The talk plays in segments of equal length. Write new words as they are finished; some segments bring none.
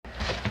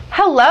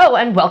Hello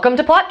and welcome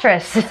to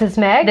Plottress. This is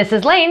Meg. This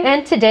is Lane.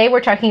 And today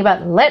we're talking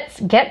about Let's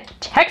Get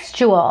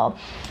Textual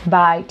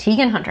by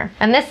Tegan Hunter.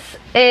 And this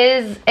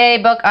is a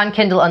book on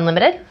Kindle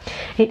Unlimited.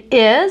 It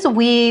is.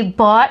 We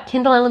bought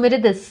Kindle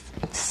Unlimited this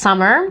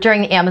summer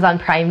During the Amazon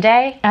Prime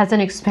Day. as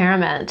an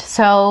experiment.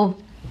 So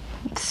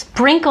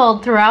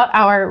sprinkled throughout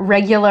our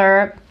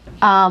regular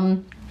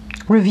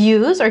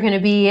reviews are going to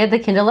be the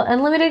Kindle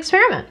Unlimited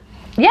experiment.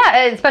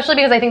 Yeah, especially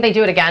because I think they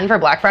do it again for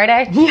Black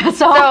Friday. Yeah,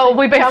 so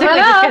we basically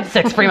coming just up.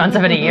 get 6 free months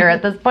of it a year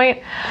at this point.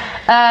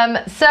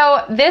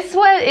 So this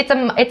was,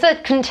 it's a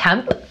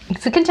contempt.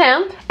 It's a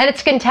contempt. And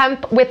it's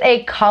contempt with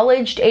a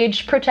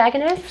college-aged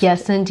protagonist.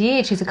 Yes,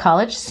 indeed. She's a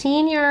college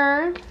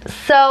senior.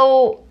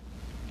 So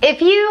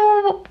if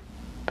you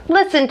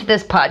listen to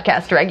this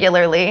podcast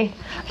regularly,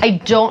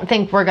 I don't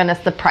think we're going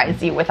to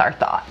surprise you with our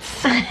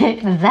thoughts.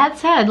 That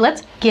said,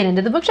 let's get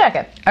into the book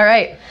jacket. All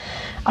right.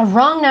 A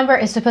wrong number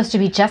is supposed to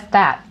be just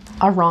that,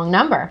 a wrong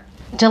number.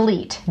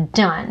 Delete.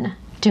 Done.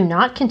 Do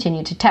not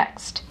continue to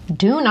text.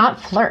 Do not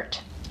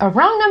flirt. A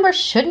wrong number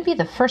shouldn't be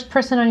the first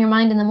person on your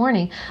mind in the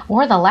morning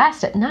or the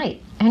last at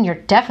night. And you're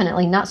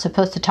definitely not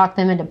supposed to talk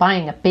them into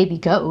buying a baby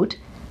goat,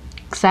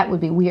 because that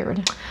would be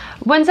weird.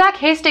 When Zach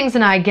Hastings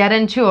and I get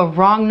into a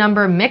wrong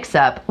number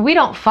mix-up, we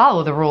don't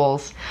follow the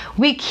rules.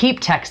 We keep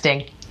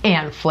texting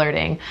and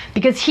flirting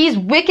because he's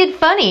wicked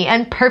funny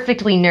and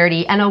perfectly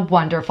nerdy and a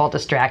wonderful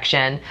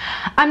distraction.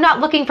 I'm not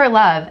looking for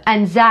love,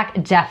 and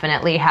Zach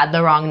definitely had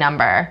the wrong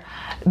number.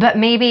 But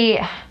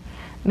maybe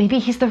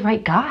he's the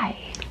right guy.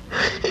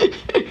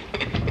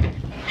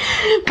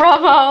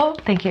 Bravo!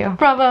 Thank you.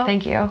 Bravo.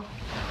 Thank you.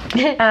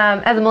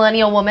 As a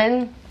millennial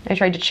woman, I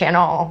tried to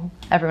channel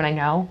everyone I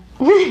know.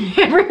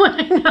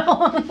 Everyone I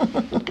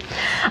know.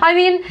 I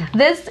mean,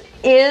 this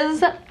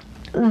is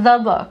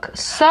the book.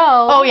 So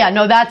Oh yeah,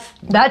 no, that's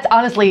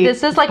honestly,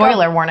 this is like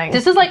spoiler warning.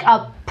 This is like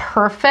a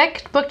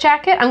perfect book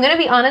jacket. I'm gonna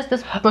be honest,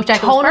 this book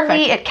jacket is Tonally,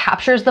 perfect. it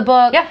captures the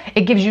book. Yeah.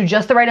 It gives you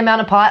just the right amount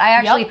of plot. I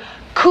actually,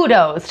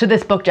 kudos to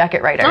this book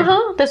jacket writer.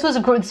 This was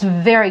it's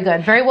very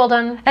good, very well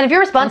done. And if your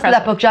response to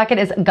Impressive. that book jacket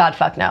is, God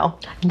fuck no,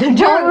 Then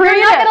you're don't read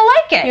not it. gonna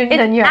like it.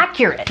 Then It's you're-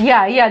 accurate.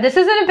 Yeah. This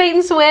isn't a bait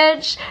and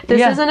switch. This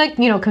Yeah. isn't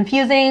a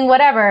confusing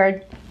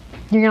whatever.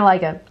 You're gonna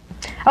like it.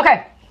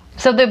 Okay.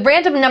 So the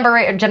random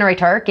number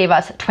generator gave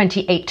us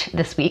 28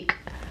 this week.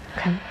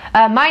 Okay.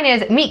 Mine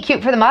is meet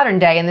cute for the modern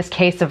day in this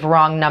case of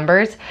wrong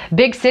numbers.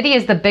 Big city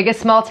is the biggest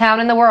small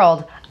town in the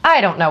world. I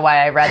don't know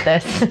why I read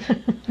this.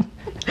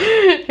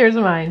 Here's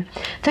mine.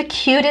 The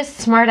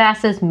cutest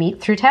smartasses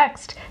meet through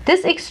text.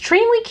 This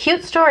extremely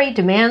cute story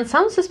demands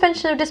some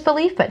suspension of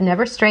disbelief, but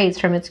never strays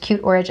from its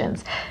cute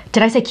origins.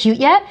 Did I say cute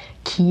yet?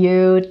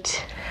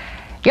 Cute.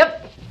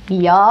 Yep.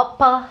 Yup.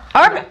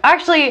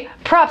 Actually,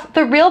 props.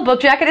 The real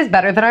book jacket is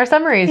better than our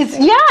summaries.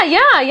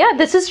 Yeah.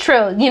 This is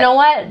true. You know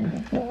what?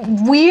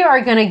 We are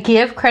going to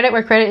give credit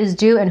where credit is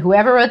due, and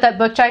whoever wrote that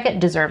book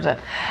jacket deserves it.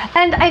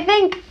 And I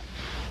think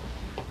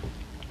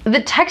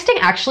the texting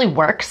actually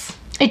works.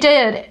 It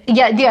did.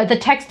 Yeah. The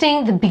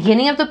texting, the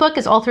beginning of the book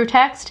is all through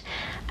text,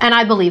 and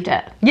I believed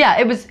it. Yeah,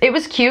 it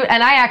was cute,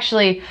 and I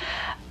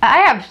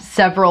have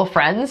several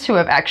friends who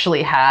have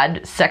actually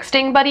had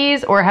sexting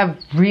buddies or have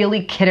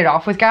really kidded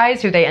off with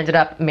guys who they ended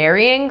up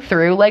marrying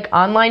through like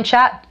online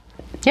chat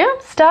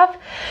stuff.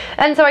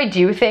 And so I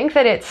do think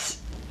that it's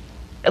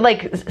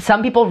like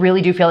some people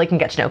really do feel they can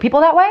get to know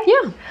people that way.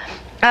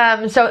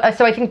 Yeah. So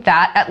I think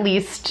that at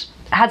least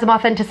had some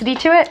authenticity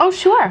to it. Oh,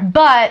 sure.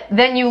 But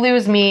then you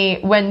lose me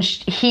when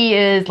he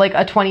is like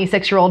a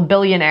 26-year-old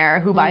billionaire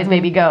who buys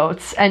baby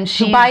goats, and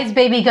she Buys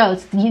baby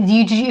goats.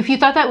 If you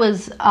thought that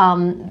was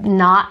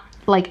not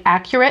like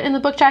accurate in the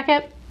book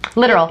jacket,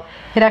 literal.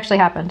 it actually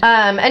happened.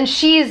 And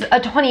she's a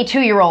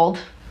 22-year-old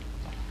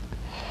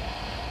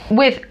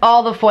with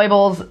all the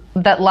foibles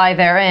that lie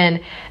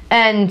therein,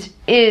 and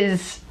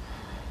is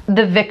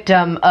the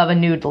victim of a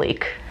nude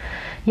leak.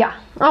 Yeah.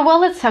 Oh well,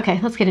 let's get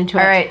into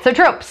it. All right, so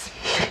tropes.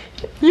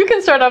 You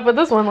can start off with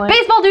this one, Lane.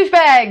 Baseball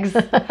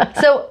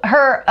douchebags. So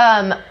her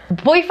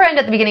boyfriend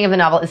at the beginning of the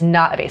novel is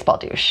not a baseball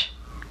douche.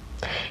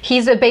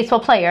 He's a baseball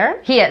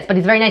player. He is, but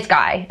he's a very nice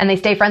guy, and they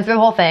stay friends through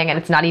the whole thing, and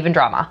it's not even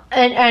drama.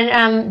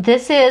 And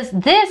this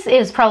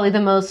is probably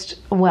the most,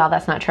 well,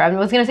 that's not true. I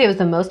was going to say it was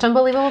the most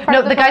unbelievable part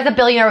No, of the guy's a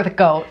billionaire with a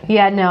goat.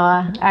 Yeah,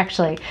 no,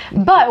 actually.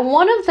 But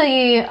one of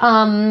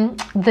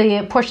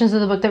the portions of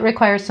the book that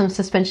requires some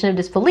suspension of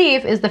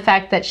disbelief is the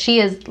fact that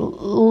she is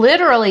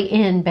literally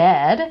in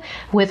bed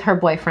with her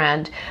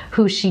boyfriend,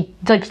 who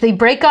they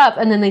break up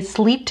and then they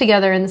sleep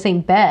together in the same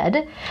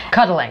bed.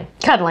 Cuddling.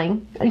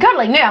 Cuddling.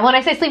 Yeah, when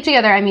I say sleep together,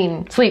 I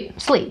mean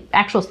Sleep.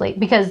 actual sleep,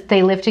 because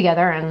they live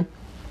together and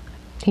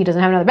he doesn't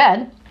have another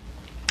bed.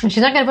 And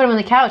she's not going to put him on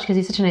the couch because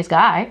he's such a nice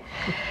guy.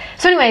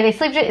 So anyway, they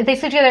sleep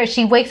together.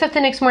 She wakes up the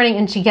next morning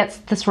and she gets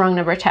this wrong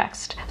number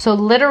text. So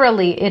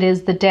literally, it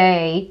is the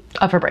day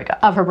Of her breakup.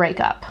 of her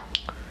breakup.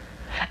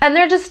 And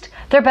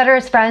they're better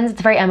as friends.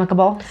 It's very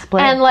amicable.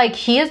 Split. And like,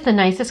 he is the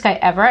nicest guy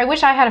ever. I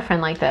wish I had a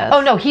friend like this.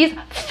 Oh no, he's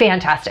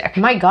fantastic.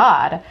 My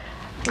God.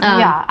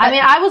 Yeah, I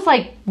mean, I was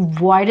like,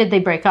 why did they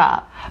break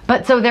up?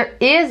 But so there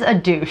is a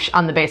douche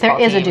on the baseball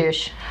There team. is a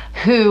douche.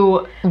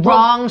 Who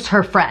wrongs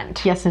her friend.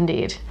 Yes,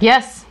 indeed.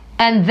 Yes.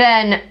 And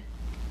then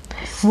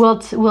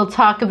We'll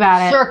talk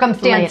about it.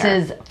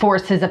 circumstances later.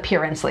 force his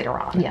appearance later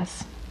on.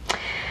 Yes.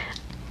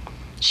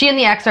 She and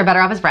the ex are better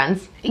off as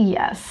friends.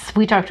 Yes,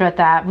 we talked about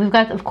that. We've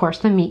got, of course,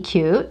 the meet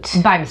cute.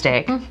 By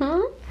mistake.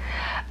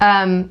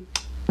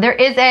 There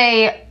is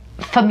a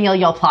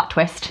familial plot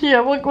twist.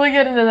 Yeah, we'll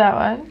get into that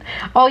one.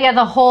 Oh yeah,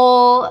 the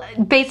whole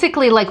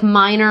basically like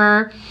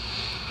minor.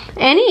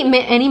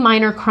 Any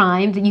minor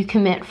crime that you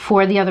commit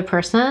for the other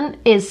person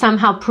is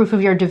somehow proof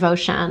of your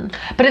devotion.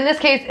 But in this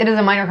case, it is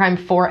a minor crime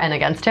for and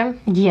against him.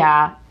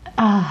 Yeah.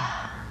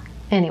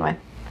 Anyway,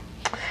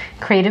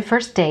 creative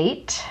first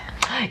date.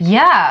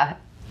 Yeah.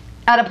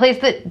 At a place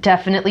that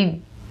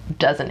definitely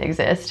doesn't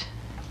exist.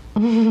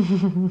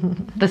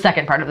 The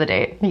second part of the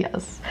date.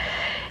 Yes.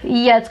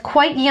 Yeah, it's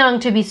quite young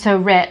to be so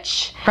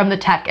rich. From the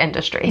tech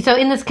industry. So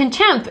in this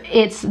contempt,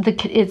 it's the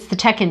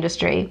tech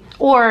industry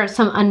or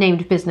some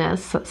unnamed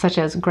business such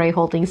as Gray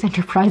Holdings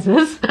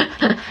Enterprises.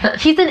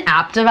 He's an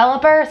app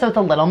developer, so it's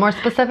a little more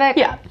specific.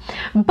 Yeah.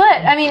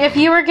 But, I mean, if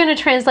you were going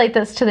to translate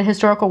this to the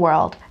historical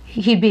world,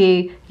 he'd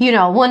be,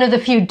 one of the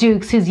few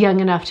dukes who's young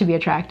enough to be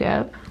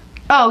attractive.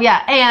 Oh,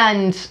 yeah.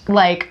 And,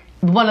 like,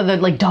 one of the,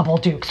 like, double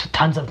dukes with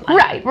tons of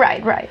money.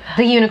 Right.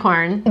 The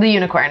unicorn. The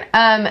unicorn.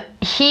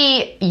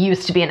 He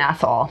used to be an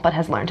asshole, but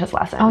has learned his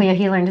lesson. Oh, yeah,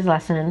 he learned his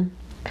lesson.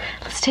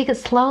 Let's take it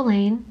slow,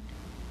 Lane.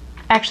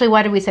 Actually,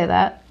 why did we say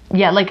that?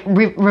 Yeah, like,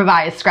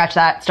 revise, scratch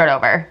that, start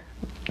over.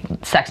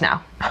 Sex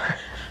now.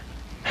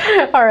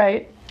 All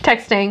right.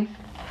 Texting.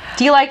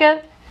 Do you like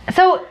it?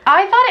 So,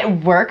 I thought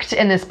it worked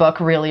in this book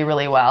really,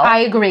 really well. I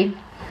agree.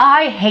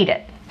 I hate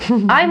it.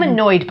 I'm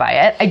annoyed by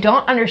it. I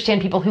don't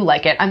understand people who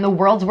like it. I'm the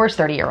world's worst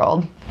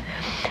 30-year-old.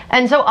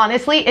 And so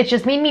honestly, it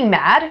just made me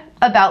mad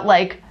about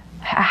like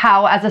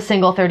how as a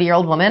single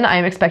 30-year-old woman, I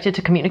am expected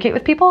to communicate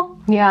with people.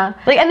 Yeah.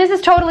 Like, and this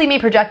is totally me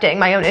projecting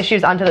my own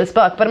issues onto this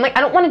book, but I'm like,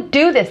 I don't want to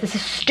do this. This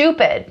is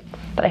stupid.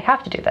 But I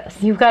have to do this.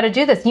 You've got to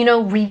do this.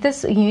 Read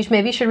this.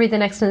 Maybe you should read the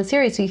next in the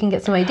series so you can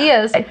get some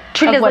ideas.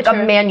 Treat it as like a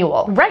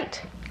manual. Right.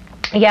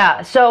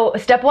 Yeah. So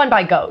step 1,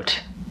 buy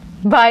goat.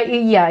 Buy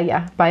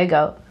a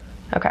goat.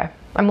 Okay.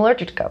 I'm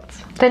allergic to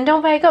goats. Then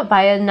don't buy a goat.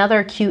 Buy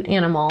another cute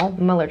animal.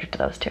 I'm allergic to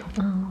those too.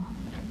 Oh.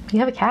 You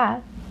have a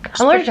cat.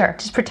 I'm allergic to her.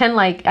 Just pretend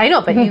like I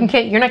know, but you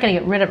can't. You're not going to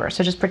get rid of her.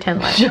 So just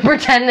pretend like.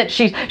 Pretend that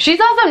she's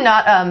also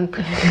not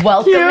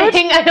welcoming.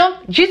 Cute?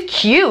 She's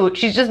cute.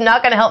 She's just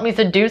not going to help me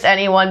seduce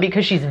anyone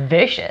because she's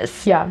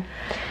vicious. Yeah.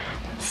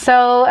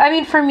 So, I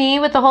mean, for me,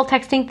 with the whole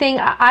texting thing,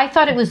 I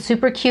thought it was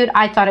super cute.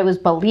 I thought it was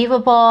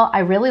believable. I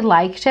really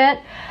liked it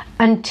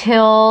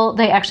until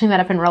they actually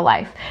met up in real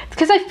life.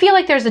 Because I feel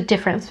like there's a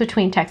difference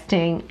between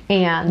texting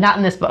and... Not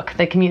in this book.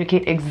 They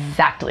communicate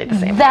exactly the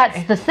same way.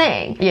 That's the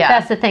thing. Yeah.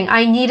 That's the thing.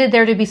 I needed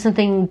there to be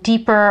something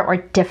deeper or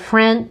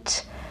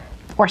different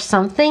or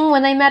something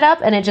when they met up,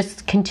 and it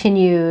just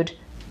continued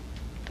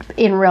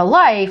in real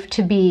life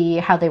to be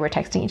how they were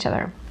texting each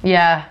other.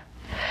 Yeah.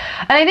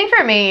 And I think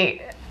for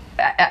me...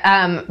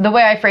 the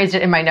way I phrased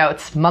it in my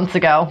notes months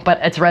ago, but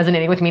it's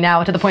resonating with me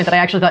now to the point that I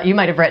actually thought you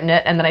might have written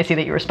it, and then I see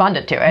that you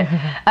responded to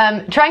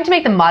it. Trying to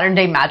make the modern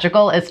day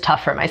magical is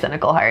tough for my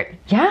cynical heart.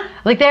 Yeah?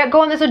 Like, they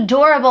go on this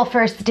adorable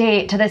first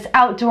date to this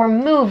outdoor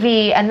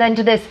movie, and then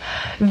to this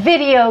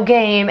video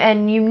game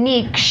and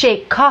unique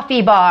shake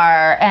coffee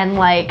bar, and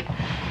like,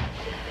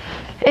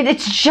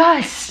 it's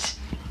just,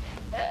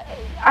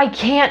 I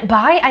can't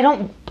buy,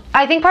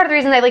 I think part of the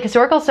reason I like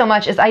historical so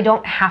much is I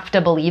don't have to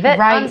believe it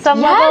on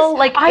some level.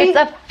 Like, it's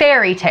a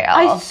fairy tale.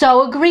 I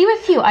so agree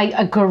with you. I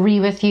agree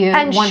with you.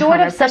 And 100%. short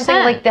of something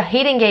like The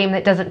Hating Game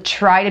that doesn't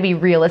try to be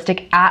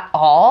realistic at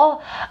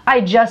all,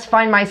 I just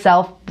find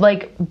myself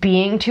like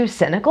being too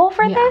cynical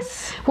for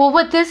this. Well,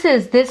 what this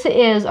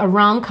is a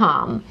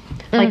rom-com,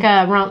 like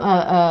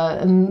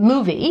a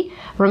movie,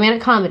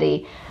 romantic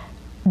comedy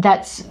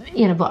that's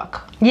in a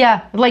book.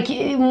 Yeah. Like,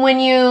 when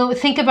you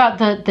think about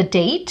the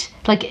date,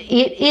 like,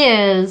 it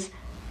is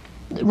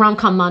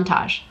rom-com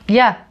montage.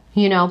 Yeah.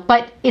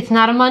 But it's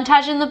not a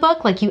montage in the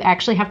book. Like, you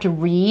actually have to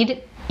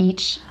read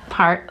each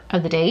part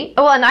of the date.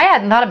 Well, and I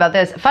hadn't thought about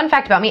this. Fun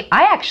fact about me,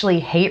 I actually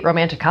hate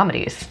romantic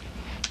comedies.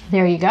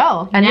 There you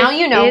go. And now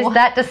you know. Is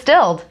that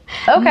distilled?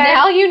 Okay.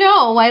 Now you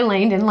know why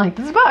Lane didn't like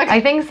this book. I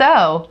think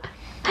so.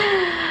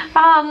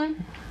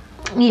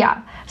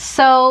 Yeah.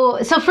 So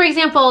for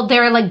example,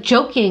 they're like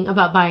joking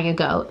about buying a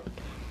goat.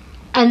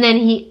 And then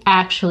he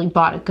actually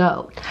bought a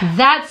goat.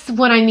 That's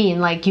what I mean.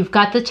 Like, you've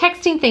got the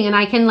texting thing, and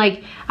I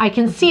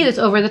can see this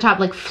over the top,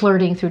 like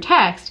flirting through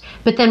text.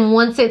 But then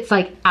once it's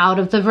like out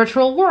of the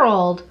virtual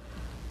world,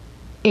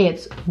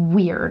 it's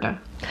weird.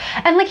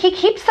 And like, he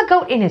keeps the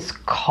goat in his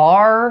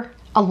car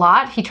a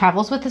lot. He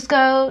travels with his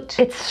goat.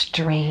 It's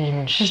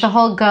strange. There's the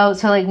whole goat.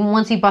 So like,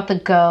 once he bought the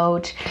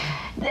goat,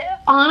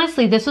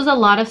 honestly, this was a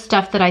lot of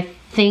stuff that I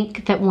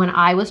think that when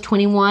I was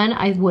 21,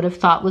 I would have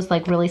thought was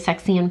like really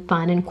sexy and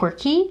fun and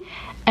quirky.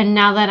 And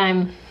now that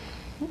I'm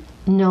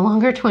no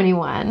longer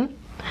 21,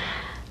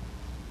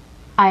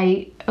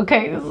 I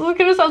Okay, this is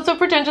gonna sound so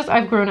pretentious.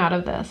 I've grown out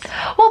of this.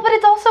 Well, but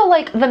it's also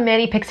like the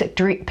Manny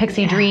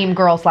Pixie Dream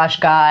girl /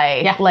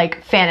 guy,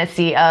 like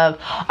fantasy of,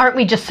 aren't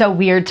we just so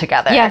weird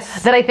together?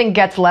 Yes. That I think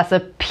gets less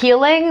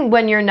appealing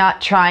when you're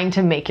not trying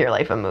to make your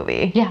life a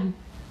movie. Yeah.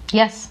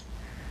 Yes.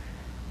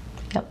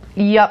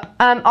 Yep.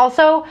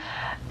 Also,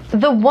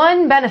 the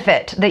one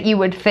benefit that you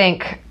would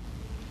think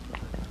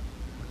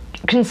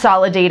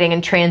consolidating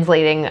and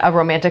translating a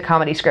romantic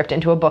comedy script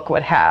into a book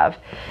would have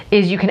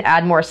is you can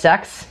add more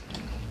sex.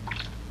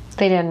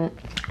 They didn't.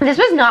 This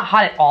was not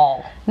hot at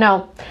all.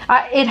 No.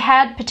 It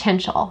had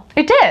potential.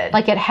 It did.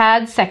 Like, it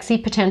had sexy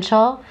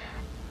potential,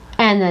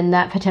 and then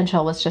that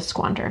potential was just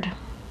squandered.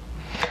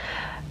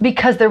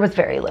 Because there was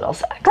very little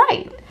sex.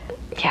 Right.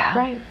 Yeah.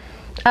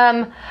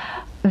 Right.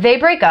 They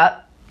break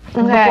up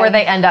before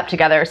they end up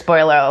together,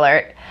 spoiler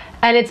alert.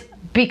 And it's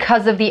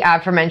because of the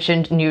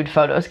aforementioned nude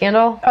photo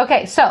scandal.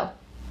 Okay, so,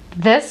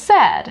 this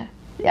said,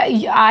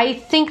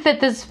 I think that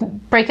this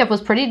breakup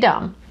was pretty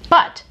dumb.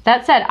 But,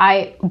 that said,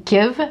 I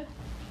give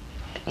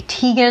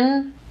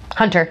Tegan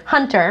Hunter.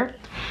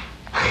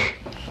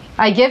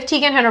 I give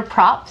Tegan Hunter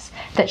props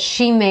that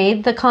she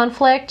made the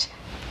conflict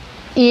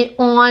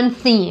on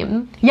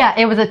theme. Yeah,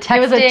 it was a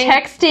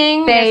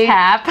texting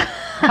mishap.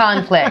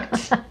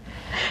 conflict.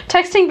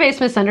 Texting-based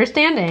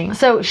misunderstanding.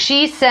 So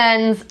she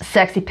sends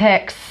sexy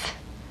pics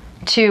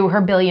to her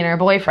billionaire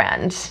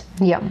boyfriend.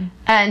 Yep.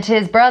 And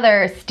his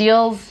brother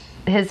steals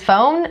his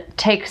phone,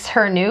 takes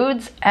her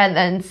nudes, and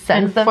then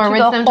sends them to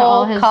forwards the them to whole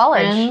all his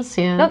college. friends,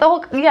 yeah. No, the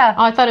whole, yeah.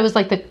 Oh, I thought it was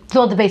like the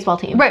baseball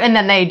team. Right, and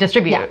then they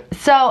distribute. Yeah.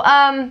 So,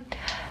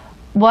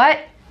 what?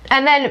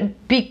 And then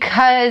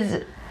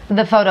because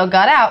the photo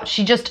got out,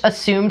 she just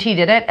assumed he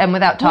did it, and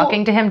without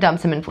talking to him,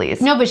 dumps him and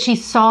flees. No, but she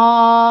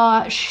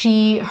saw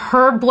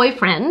her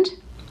boyfriend,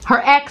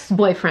 her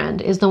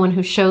ex-boyfriend, is the one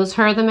who shows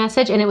her the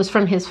message, and it was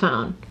from his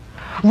phone.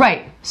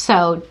 Right.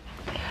 So,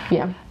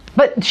 yeah.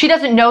 But she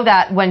doesn't know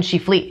that when she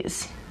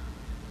flees.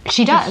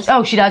 She does.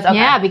 Oh, she does? Okay.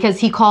 Yeah, because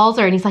he calls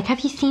her and he's like, have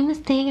you seen this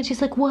thing? And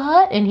she's like,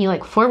 what? And he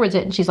like forwards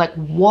it and she's like,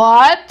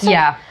 what?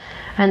 Yeah.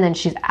 And then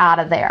she's out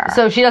of there.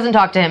 So she doesn't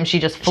talk to him, she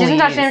just flees. She doesn't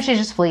talk to him, she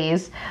just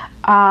flees.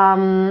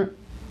 And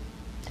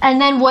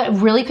then what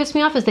really pissed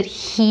me off is that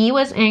he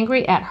was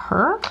angry at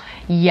her.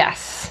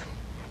 Yes.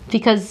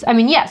 Because, I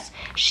mean, yes,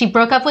 she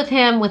broke up with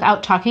him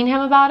without talking to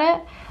him about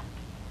it.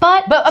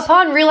 But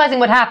upon realizing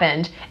what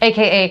happened,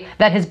 aka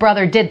that his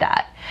brother did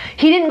that,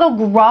 he didn't go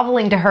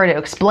groveling to her to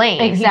explain.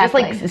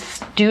 Exactly. He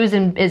just like stews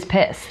and is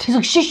pissed. He's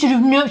like, she should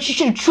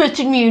have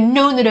trusted me and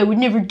known that I would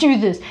never do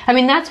this. I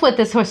mean, that's what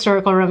this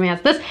historical romance,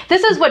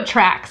 this is what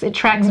tracks. It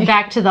tracks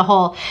back to the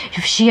whole,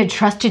 if she had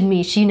trusted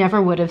me, she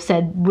never would have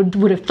said,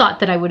 would have thought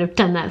that I would have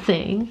done that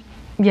thing.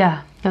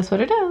 Yeah. That's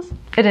what it is.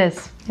 It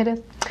is. It is.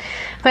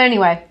 But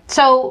anyway,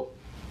 so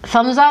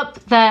thumbs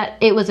up that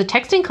it was a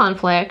texting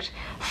conflict.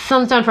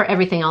 Thumbs down for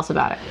everything else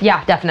about it.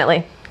 Yeah,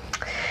 definitely.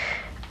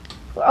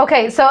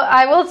 Okay, so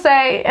I will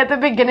say at the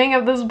beginning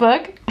of this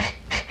book,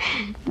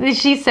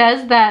 she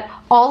says that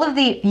all of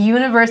the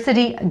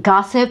university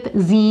gossip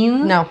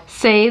zines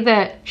say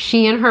that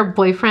she and her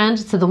boyfriend,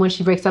 so the one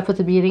she breaks up with at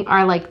the beginning,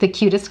 are like the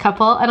cutest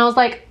couple. And I was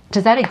like,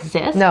 does that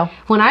exist? No.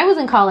 When I was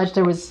in college,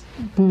 there was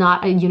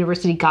not a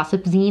university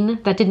gossip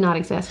zine. That did not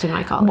exist in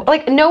my college.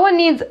 Like, no one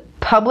needs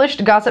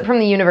published gossip from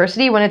the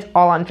university when it's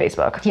all on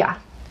Facebook. Yeah.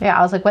 Yeah,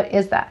 I was like, what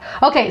is that?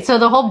 Okay, so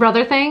the whole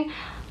brother thing,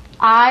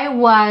 I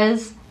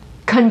was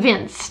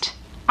convinced.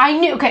 I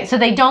knew, okay, so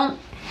they don't,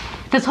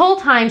 this whole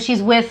time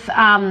she's with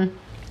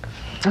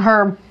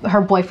her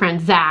boyfriend,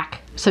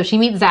 Zach. So she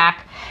meets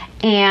Zach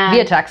and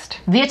Via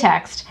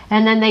text.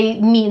 And then they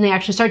meet and they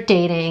actually start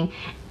dating.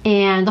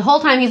 And the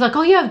whole time he's like,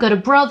 oh yeah, I've got a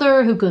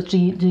brother who goes to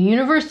the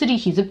university.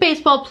 He's a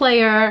baseball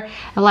player.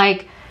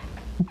 Like,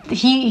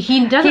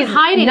 he doesn't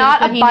hide it.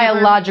 Not a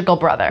biological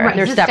brother. Right,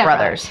 They're he's a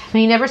stepbrothers.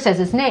 And he never says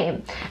his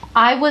name.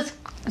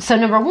 So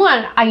number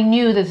one, I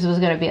knew that this was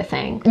going to be a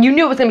thing. You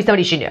knew it was going to be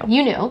somebody she knew.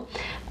 You knew.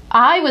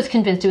 I was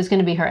convinced it was going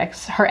to be her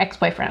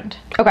ex-boyfriend.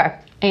 Okay.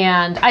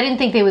 And I didn't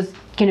think they was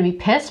going to be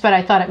pissed, but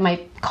I thought it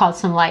might cause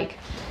some like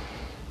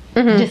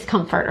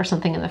discomfort or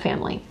something in the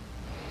family.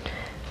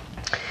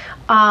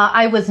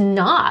 I was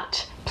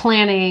not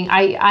planning.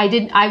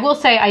 I will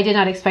say I did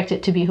not expect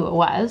it to be who it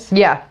was.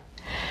 Yeah.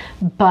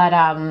 But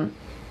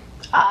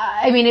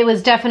I mean, it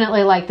was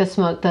definitely like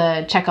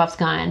the Chekhov's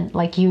gun.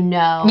 Like, it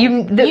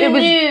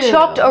was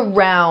chopped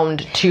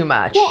around too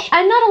much. Well,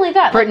 and not only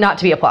that, for it not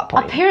to be a plot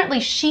point. Apparently,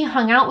 she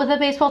hung out with the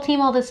baseball team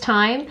all this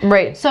time.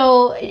 Right.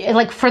 So,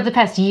 like, for the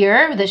past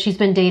year that she's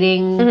been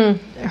dating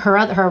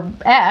her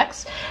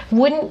ex,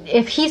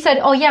 if he said,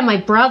 "Oh yeah,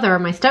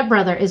 my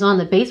stepbrother is on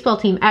the baseball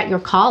team at your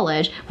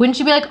college," wouldn't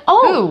she be like,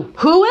 "Oh,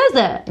 who is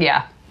it?"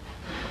 Yeah.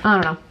 I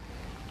don't know.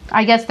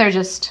 I guess they're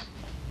just,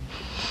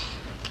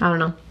 I don't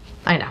know.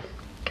 I know.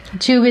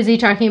 Too busy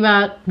talking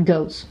about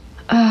goats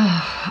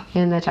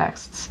in the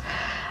texts.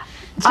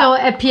 So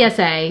at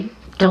PSA,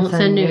 don't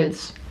send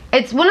nudes.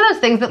 It's one of those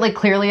things that, like,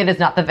 clearly it is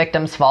not the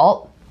victim's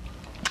fault.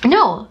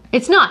 No,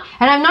 it's not.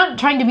 And I'm not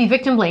trying to be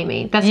victim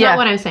blaming. That's not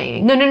what I'm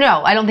saying. No.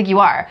 I don't think you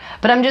are.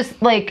 But I'm just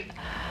like,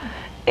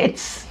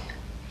 it's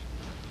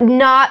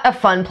not a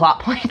fun plot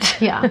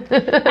point. Yeah.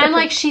 And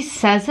like she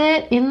says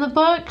it in the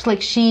book.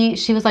 Like she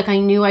was like, I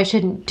knew I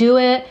shouldn't do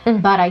it,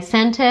 but I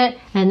sent it.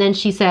 And then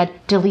she said,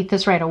 delete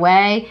this right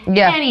away.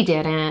 Yeah. And he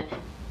didn't.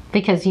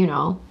 Because, you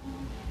know,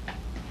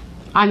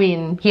 I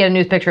mean. He had a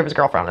news picture of his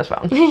girlfriend on his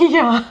phone.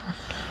 Yeah.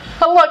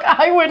 Look,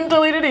 I wouldn't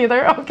delete it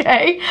either,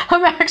 okay?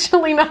 I'm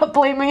actually not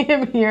blaming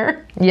him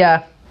here.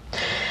 Yeah.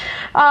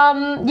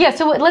 Yeah,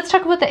 so let's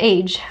talk about the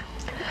age.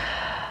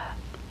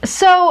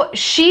 So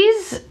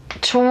she's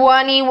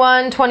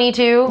 21,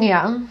 22.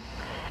 Yeah.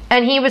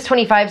 And he was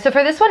 25. So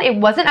for this one, it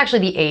wasn't actually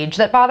the age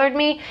that bothered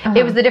me.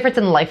 It was the difference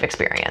in life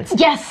experience.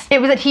 Yes.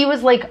 It was that he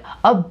was like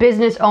a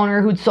business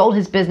owner who'd sold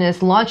his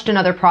business, launched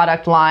another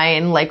product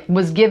line, like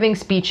was giving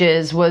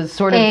speeches, was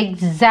sort of...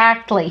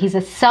 Exactly. He's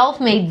a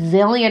self-made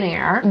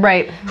zillionaire.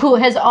 Right. Who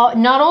has,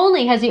 not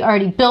only has he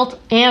already built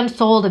and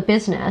sold a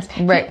business,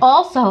 Right. he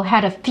also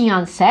had a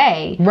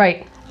fiancé.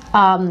 Right.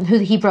 Who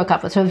he broke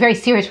up with. So a very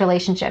serious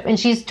relationship. And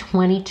she's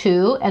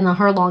 22, and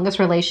her longest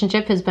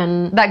relationship has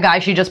been... That guy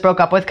she just broke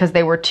up with because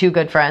they were two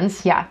good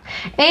friends. Yeah.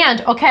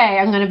 And, okay,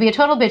 I'm going to be a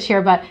total bitch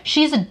here, but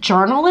she's a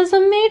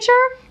journalism major?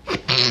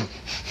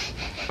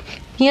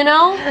 You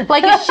know?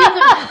 Like, if she...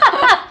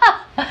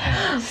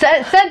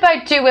 Said by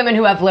two women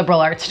who have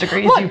liberal arts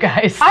degrees, Look, you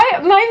guys.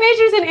 My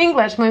major's in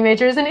English. My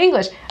major is in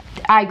English.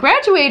 I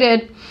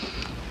graduated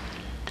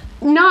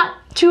not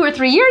 2 or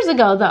 3 years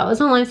ago, though, is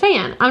all I'm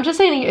saying. I'm just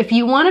saying, if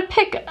you want to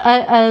pick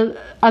a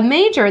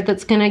major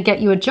that's going to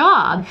get you a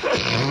job,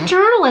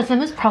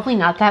 journalism is probably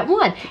not that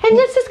one. And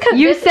this is...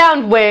 You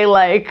sound way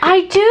like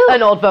I do.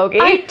 an old fogey.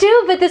 I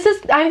do, but this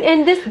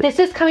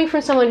is coming from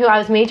someone who I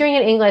was majoring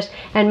in English,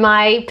 and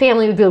my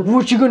family would be like,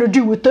 what you going to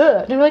do with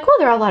that? And I'm like, well,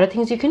 there are a lot of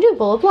things you can do,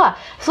 blah, blah, blah.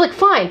 So, like,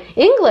 fine.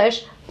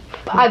 English...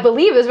 I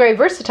believe is very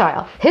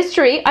versatile.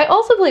 History, I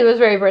also believe is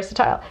very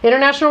versatile.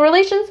 International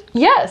relations,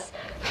 yes.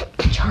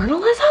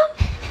 Journalism?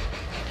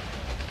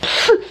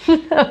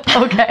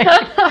 Okay.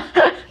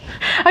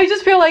 I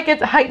just feel like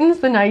it heightens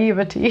the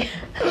naivety.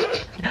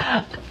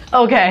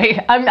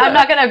 Okay. I'm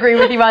not going to agree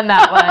with you on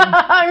that one.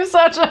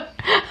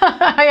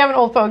 I am an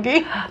old fogey.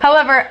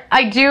 However,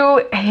 I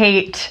do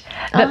hate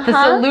that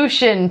the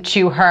solution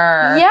to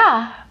her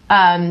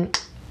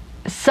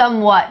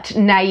somewhat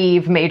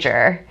naive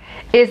major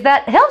is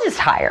that he'll just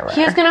hire her.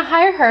 He was going to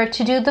hire her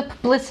to do the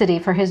publicity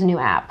for his new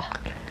app.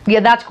 Yeah,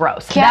 that's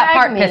gross. That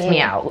part pissed me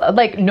out.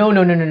 Like, no.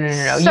 So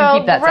you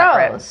keep that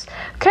gross.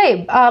 separate.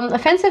 Okay,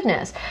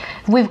 offensiveness.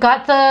 We've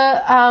got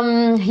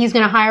the, he's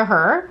going to hire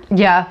her.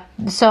 Yeah.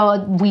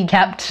 So we...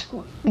 Kept.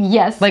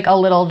 Yes. Like a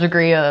little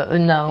degree of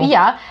no.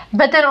 Yeah,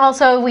 but then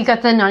also we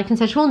got the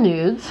non-consensual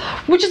nudes.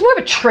 Which is more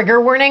of a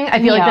trigger warning,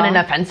 I feel like, than an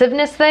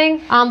offensiveness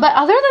thing. But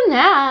other than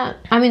that,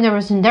 I mean,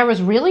 there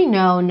was really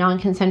no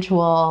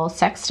non-consensual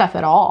sex stuff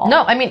at all.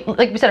 No, I mean,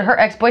 like we said, her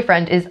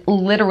ex-boyfriend is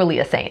literally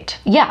a saint.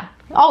 Yeah.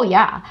 Oh,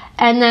 yeah.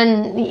 And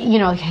then, you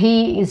know,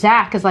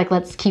 Zach is like,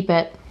 let's keep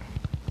it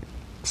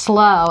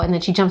slow, and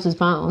then she jumps his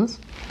bones.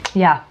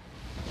 Yeah.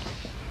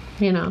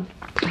 You know.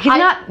 He's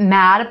not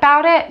mad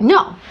about it.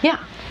 No.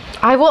 Yeah.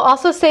 I will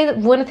also say that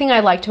one thing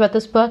I liked about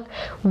this book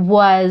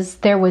was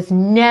there was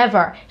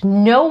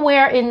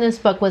nowhere in this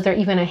book was there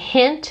even a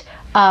hint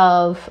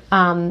of,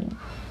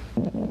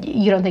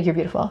 you don't think you're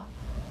beautiful.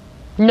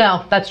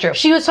 No, that's true.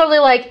 She was totally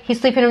like,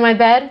 he's sleeping in my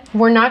bed.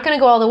 We're not going to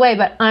go all the way,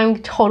 but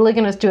I'm totally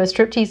going to do a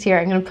striptease here.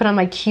 I'm going to put on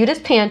my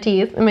cutest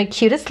panties and my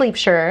cutest sleep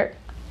shirt.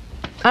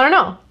 I don't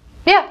know.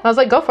 Yeah. I was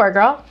like, go for it,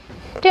 girl.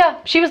 Yeah,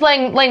 she was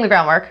laying the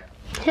groundwork.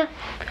 Yeah.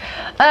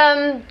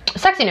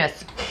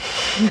 Sexiness.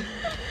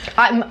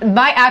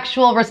 My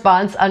actual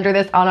response under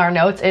this on our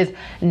notes is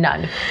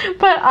none.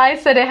 But I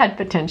said it had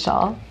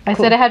potential. I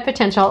said it had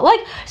potential. Like,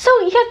 so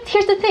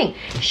here's the thing.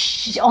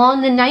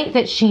 On the night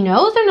that she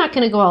knows they're not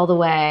going to go all the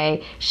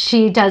way,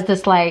 she does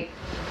this like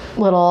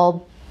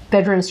little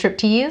bedroom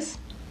striptease,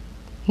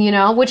 you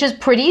know, which is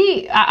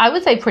pretty, I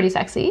would say pretty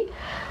sexy.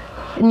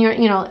 And you're,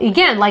 you know,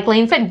 again, like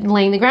laying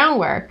the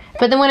groundwork.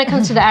 But then when it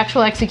comes to the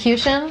actual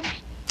execution,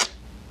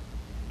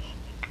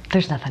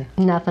 there's nothing.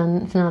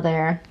 Nothing. It's not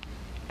there.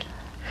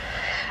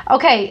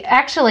 Okay,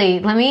 actually,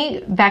 let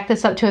me back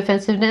this up to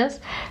offensiveness.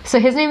 So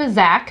his name is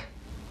Zach,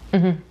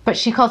 but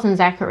she calls him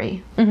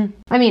Zachary.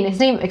 I mean, his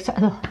name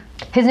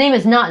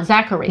is not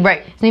Zachary.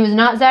 Right. His name is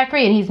not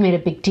Zachary, and he's made a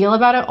big deal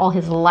about it all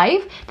his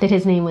life, that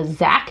his name was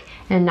Zach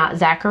and not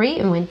Zachary.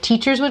 And when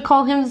teachers would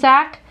call him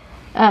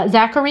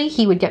Zachary,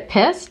 he would get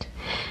pissed.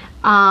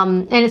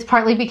 And it's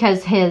partly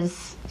because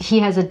he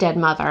has a dead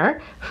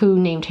mother who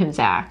named him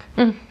Zach.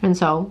 And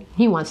so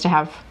he wants to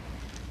have,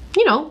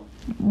 you know,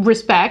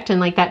 respect, and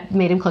like that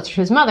made him closer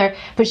to his mother.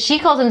 But she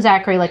calls him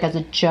Zachary like as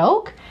a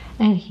joke,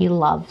 and he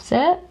loves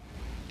it.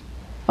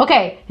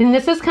 Okay, and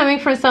this is coming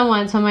from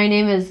someone, so my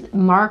name is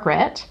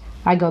Margaret.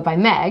 I go by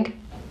Meg.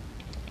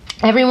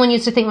 Everyone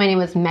used to think my name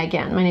was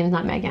Megan. My name is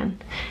not Megan.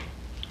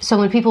 So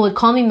when people would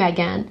call me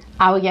Megan,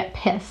 I would get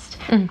pissed.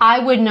 I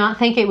would not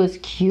think it was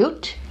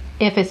cute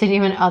if a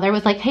significant other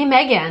was like, hey,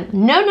 Megan.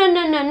 No. No,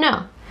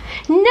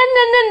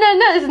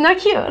 this is not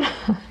cute.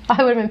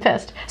 I would have been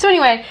pissed. So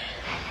anyway,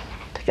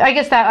 I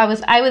guess that I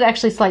was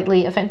actually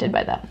slightly offended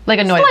by that. Like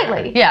annoyed.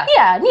 Slightly. Yeah.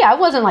 Yeah, I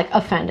wasn't like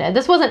offended.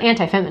 This wasn't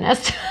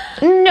anti-feminist.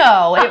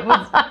 No, it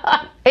was.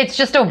 It's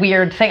just a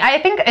weird thing. I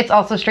think it's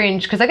also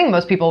strange because I think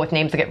most people with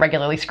names that get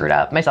regularly screwed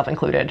up, myself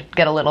included,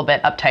 get a little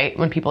bit uptight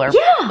when people are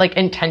like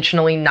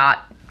intentionally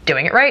not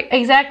doing it right.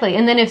 Exactly.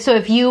 And then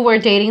if you were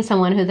dating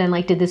someone who then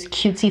like did this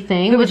cutesy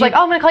thing, It was like,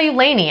 oh, I'm gonna call you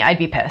Lainey, I'd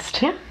be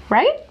pissed. yeah,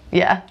 right?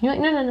 Yeah. You're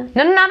like, no.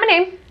 No, not my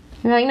name.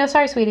 You're like, no,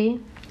 sorry, sweetie.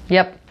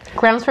 Yep.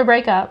 Grounds for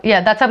breakup.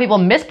 Yeah, that's how people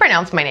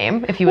mispronounce my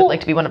name, if you would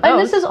like to be one of those. And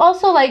this is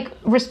also like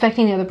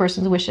respecting the other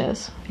person's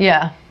wishes.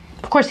 Yeah.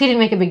 Of course, he didn't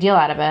make a big deal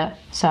out of it,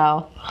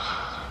 so.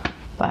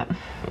 But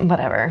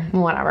Whatever.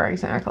 whatever,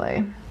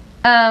 exactly.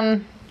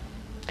 Um,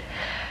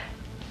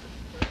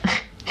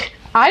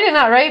 I did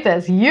not write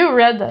this. You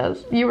read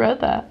this. You wrote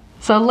that.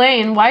 So,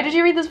 Lane, why did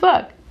you read this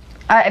book?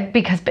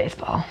 because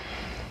baseball.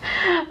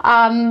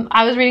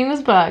 I was reading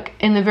this book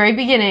in the very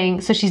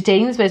beginning. So she's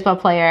dating this baseball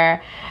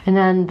player, and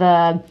then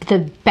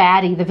the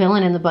baddie, the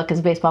villain in the book, is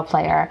a baseball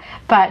player.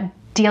 But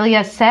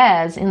Delia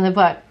says in the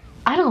book,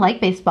 I don't like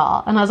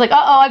baseball. And I was like,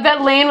 uh-oh, I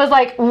bet Lane was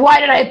like, why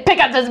did I pick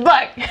up this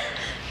book?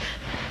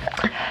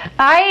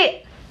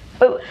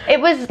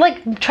 It was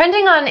like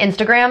trending on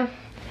Instagram,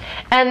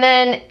 and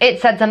then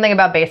it said something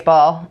about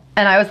baseball,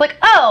 and I was like,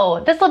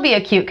 oh, this will be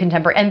a cute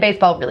contemporary, and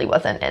baseball really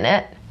wasn't in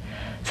it.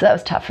 So that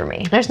was tough for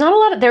me. There's not a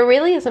lot of, there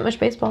really isn't much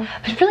baseball.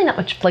 There's really not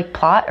much like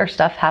plot or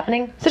stuff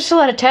happening. There's just a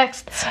lot of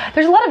texts.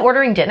 There's a lot of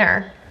ordering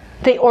dinner.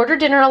 They order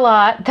dinner a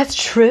lot. That's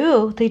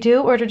true. They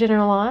do order dinner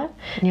a lot.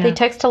 Yeah. They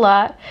text a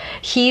lot.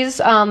 He's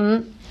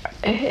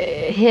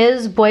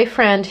his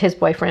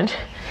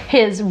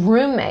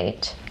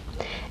roommate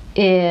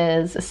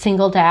is a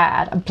single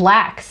dad, a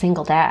black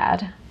single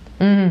dad,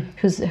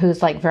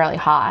 who's like very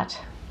hot.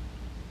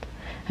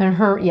 And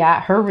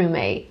her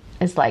roommate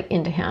is like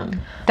into him.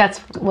 That's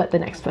what the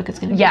next book is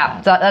going to be.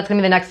 Yeah, so that's going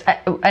to be the next,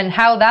 and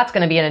how that's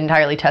going to be an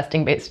entirely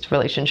testing-based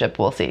relationship,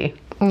 we'll see.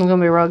 It's going to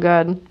be real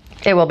good.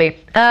 It will be.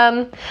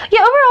 Yeah,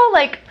 overall,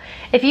 like,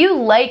 if you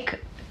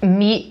like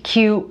meet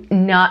cute,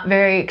 not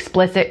very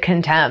explicit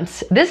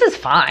contempts, this is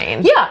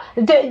fine. Yeah,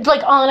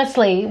 like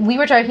honestly, we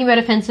were talking about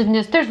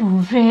offensiveness.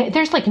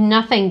 There's like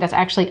nothing that's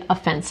actually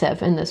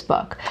offensive in this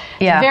book.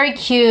 Yeah. It's very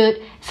cute.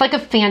 It's like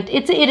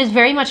it is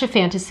very much a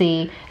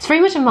fantasy. It's very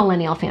much a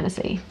millennial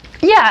fantasy.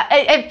 Yeah,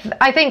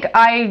 I think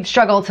I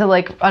struggle to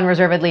like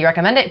unreservedly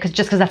recommend it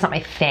because that's not my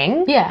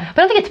thing. Yeah.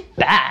 But I don't think it's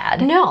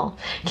bad. No.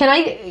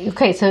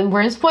 Okay, so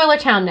we're in spoiler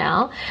town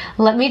now.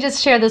 Let me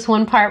just share this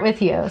one part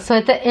with you. So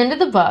at the end of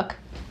the book,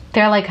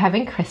 they're like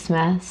having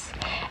Christmas,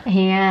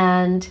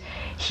 and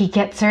he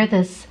gets her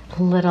this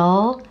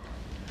little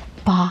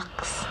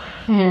box.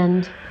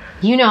 And,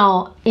 you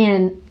know,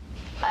 in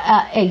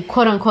a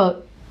quote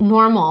unquote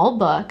normal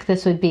book,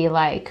 this would be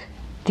like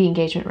the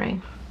engagement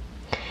ring.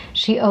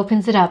 She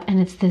opens it up,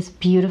 and it's this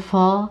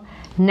beautiful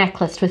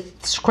necklace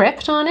with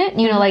script on it.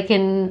 You know, like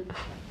I'm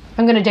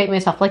going to date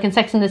myself, like in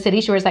Sex and the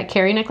City, she wears that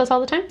Carrie necklace all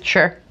the time.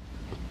 Sure.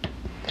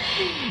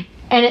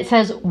 And it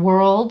says,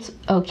 world's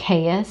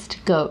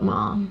okayest goat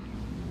mom.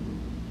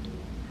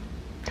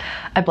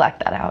 I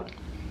blacked that out.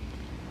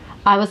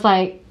 I was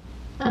like,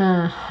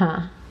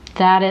 uh-huh.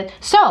 That is...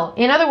 So,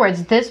 in other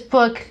words, this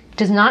book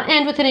does not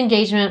end with an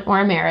engagement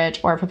or a marriage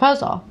or a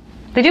proposal.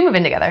 They do move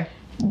in together.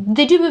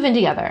 They do move in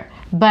together,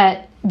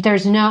 but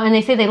there's no... And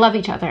they say they love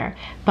each other,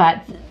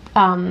 but...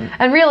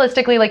 And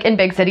realistically, like in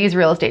big cities,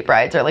 real estate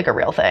brides are like a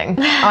real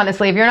thing.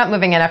 Honestly, if you're not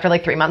moving in after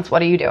like 3 months,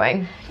 what are you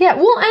doing? Yeah,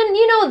 well, and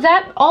you know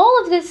that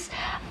all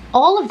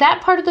of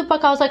that part of the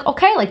book, I was like,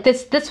 okay, like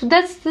this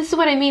is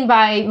what I mean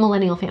by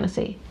millennial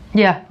fantasy.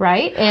 Yeah.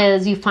 Right?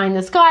 Is you find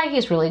this guy,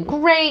 he's really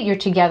great, you're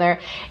together.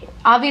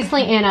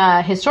 Obviously, in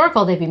a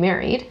historical, they'd be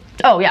married.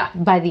 Oh yeah.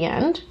 By the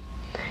end,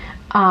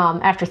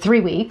 after 3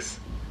 weeks,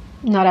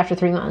 not after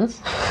 3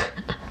 months.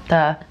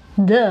 Duh.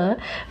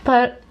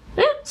 But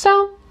yeah,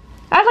 so.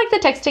 I like the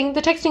texting.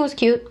 The texting was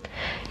cute.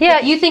 Yeah.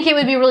 You think it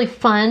would be really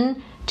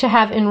fun to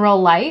have in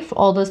real life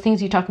all those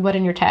things you talk about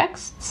in your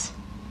texts?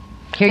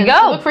 Here you It's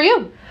a go. book for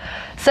you.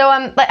 So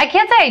like, I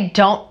can't say I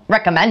don't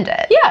recommend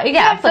it. Yeah, exactly.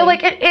 Yeah, so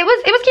like it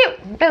was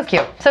cute. It was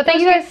cute. So thank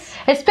you guys.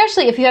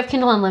 Especially if you have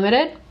Kindle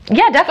Unlimited.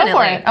 Yeah, definitely. Go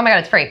for it. Oh my god,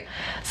 it's free.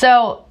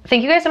 So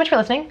thank you guys so much for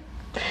listening.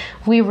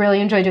 We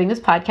really enjoy doing this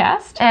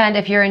podcast. And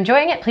if you're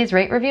enjoying it, please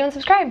rate, review, and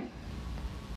subscribe.